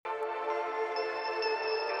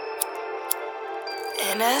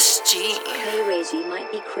NSG. KayRazy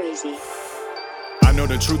might be crazy. I know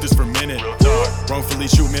the truth is fermented. Wrongfully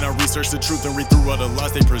shoot men, I research the truth and read through all the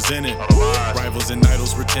lies they presented. Rivals and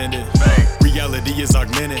idols pretended. Reality is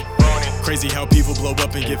augmented. Crazy how people blow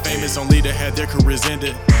up and get famous only to have their careers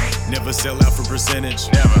ended. Never sell out for percentage.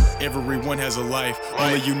 Everyone has a life,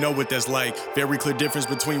 only you know what that's like. Very clear difference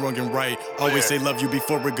between wrong and right. Always say love you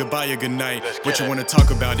before a goodbye or good night. What you wanna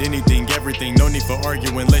talk about, anything, everything. No need for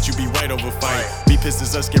arguing, let you be right over fight. Be pissed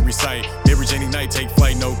is a scary sight. Mary Jane night, take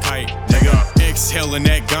flight, no kite. Nigga, exhaling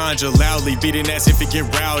that ganja loudly. Beating ass if it get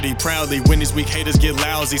rowdy. Proudly, when these weak haters get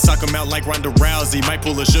lousy. Sock 'em out like Ronda Rousey. Might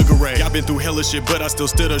pull a Sugar Ray. Y'all been through hella shit, but I still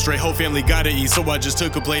stood up straight. Whole family gotta eat, so I just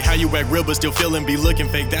took a plate. How you act real but still feeling be looking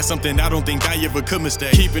fake. That's something I don't think I ever could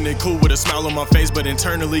mistake. Keeping it cool with a smile on my face, but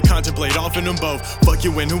internally contemplate off in them both. Fuck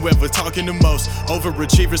you and whoever talking the most.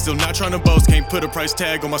 Overachiever, still not trying to boast. Can't put a price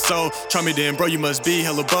tag on my soul. Try me then, bro, you must be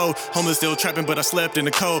hella bold. Homeless, still trapping, but I slept in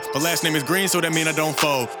the cold. My last name is Green, so that mean I don't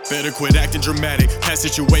fold. Better quit acting dramatic. Past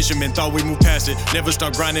situation, man, thought we moved past it. Never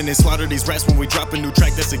start grinding and slaughter these rats when we drop a new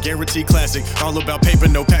track. That's a guaranteed classic. All about paper,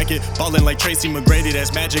 no packet. Ballin' like Tracy McGrady,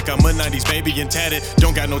 that's magic. I'm a 90s baby and tatted.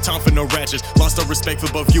 Don't got no time for no ratchets. Lost all respect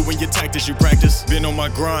for both you and your tactics you practice. Been on my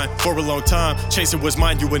grind for a long time. Chasing what's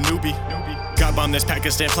mine, you a newbie. Got bomb this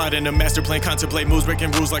Pakistan, plotting a master plan. Contemplate moves,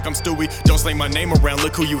 breaking rules like I'm Stewie. Don't slay my name around,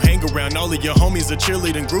 look who you hang around. All of your homies are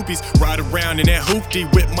cheerleading groupies. Ride around in that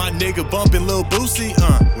hoopty with my nigga bumping Lil Boosie.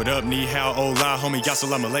 What up, ni hao, hola, homie,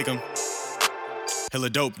 yassalamu alaikum. Hella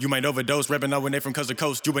dope, you might overdose. Reppin' out when they from coast to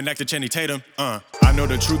coast. You an actor, Channing Tatum. I know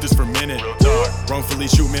the truth is fermented. Wrongfully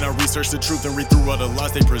shoot men, I research the truth and read through all the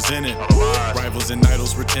lies they presented. Rivals and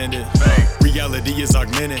idols pretended. Reality is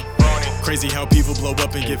augmented. Crazy how people blow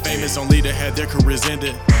up and get famous only to have their careers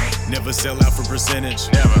ended. Never sell out for percentage.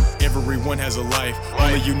 Everyone has a life,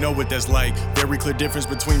 only you know what that's like. Very clear difference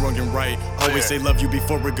between wrong and right. Always say love you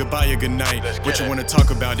before a goodbye or good night. What you wanna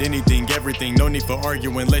talk about, anything, everything. No need for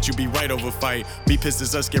arguing, let you be right over fight. Be pissed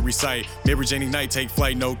is a scary sight. Mary Jane night, take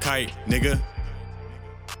flight, no kite, nigga.